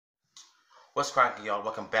What's cracking, y'all?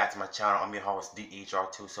 Welcome back to my channel. I'm your host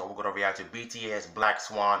DHR2. So we're gonna react to BTS Black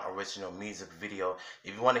Swan original music video.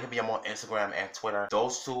 If you want to hit me up on Instagram and Twitter,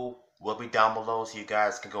 those two will be down below, so you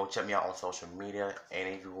guys can go check me out on social media. And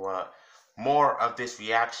if you want more of this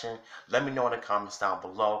reaction, let me know in the comments down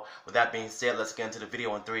below. With that being said, let's get into the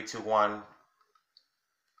video in 3, 2, 1,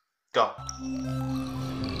 go.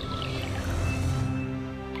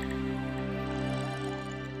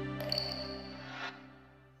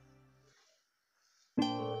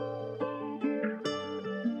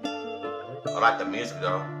 I like the music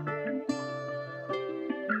though.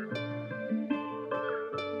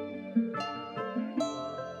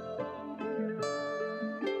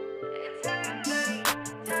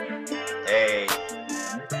 Hey,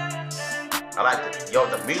 I like the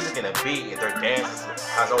music and the beat and their dances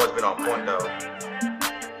has always been on point though.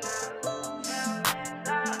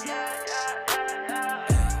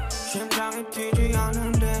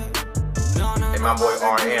 Hey, my boy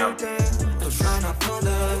RM.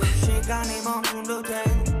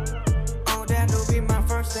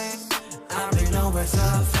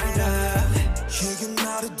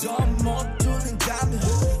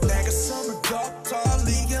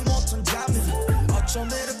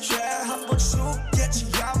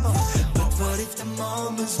 But if the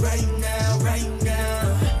moment's right now,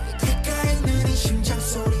 귓가에 느린 심장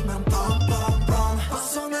소리만 뻥뻥뻥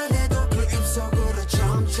벗어난 해도 그 입속으로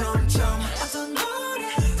점점점 어떤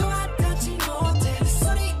노래도 와닿지 못해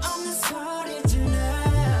소리 없는 소리 질러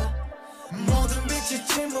모든 빛이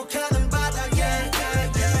침묵하는 바닥에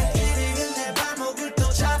이리는 내 발목을 또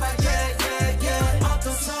잡아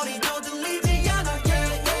어떤 소리도 들리지 않아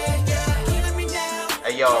Hear me now.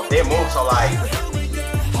 Hey yo, their moves are like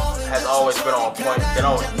has always been on point. They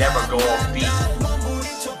don't never go off beat.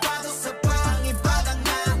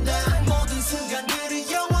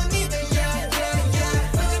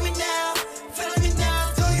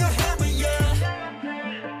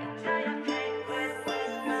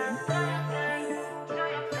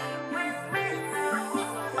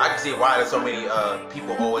 I can see why there's so many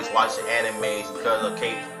people always watch the animes because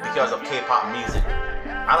of K-pop music.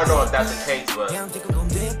 I don't know if that's the case, but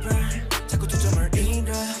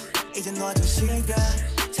이제 너 좀 싫어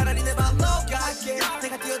차라리 내 발로 갈게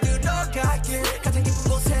내가 뛰어들어갈게 가장 깊은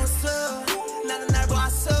곳에서 나는 날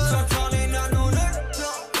봤어 천천히 난 눈을 떠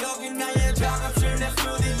여기 나의 작업실 내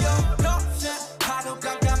스튜디오 파도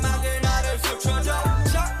깜깜하게 나를 스쳐줘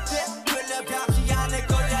절대 끌려가지 않을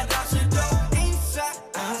거야 다시 또 inside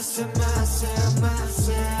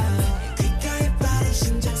아슴아슴아슴 귓가에 빠른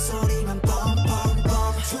심장 소리만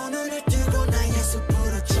뻥뻥뻥 두 눈을 뜨고 나의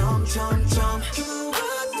숲으로 점점점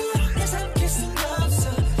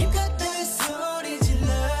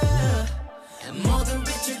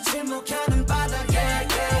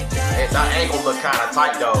that angle look kind of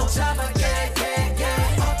tight though.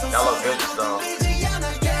 That look good just though.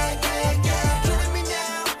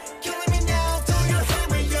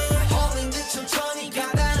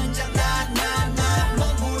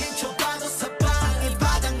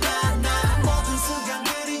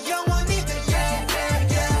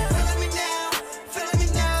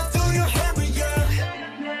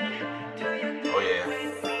 Oh yeah.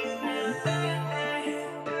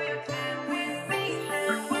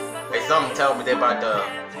 Something tell me they about to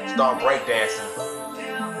start breakdancing.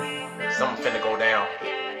 Something finna go down.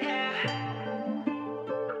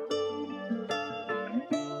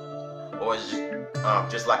 Or it's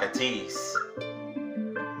just like a tease.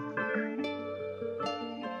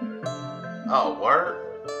 Oh, word?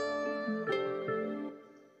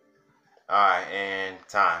 Alright, and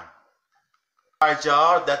time. Alright,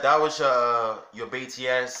 y'all, that was your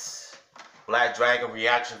BTS Black Dragon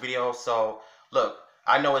reaction video. So, look,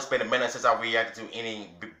 I know it's been a minute since I reacted to any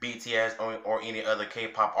BTS or any other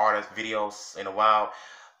K-pop artist videos in a while.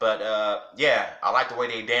 But yeah, I like the way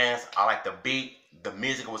they dance. I like the beat. The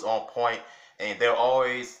music was on point. And they'll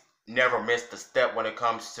always never miss the step when it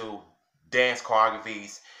comes to dance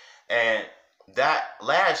choreographies. And that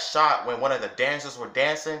last shot when one of the dancers were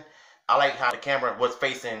dancing, I like how the camera was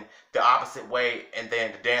facing the opposite way. And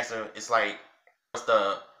then the dancer is like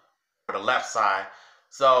the left side.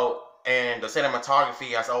 So, and the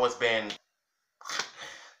cinematography has always been,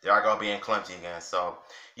 there I go being clumsy again. So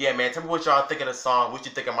yeah, man, tell me what y'all think of the song, what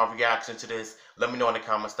you think of my reaction to this. Let me know in the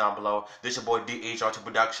comments down below. This your boy DHR2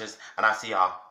 Productions, and I see y'all.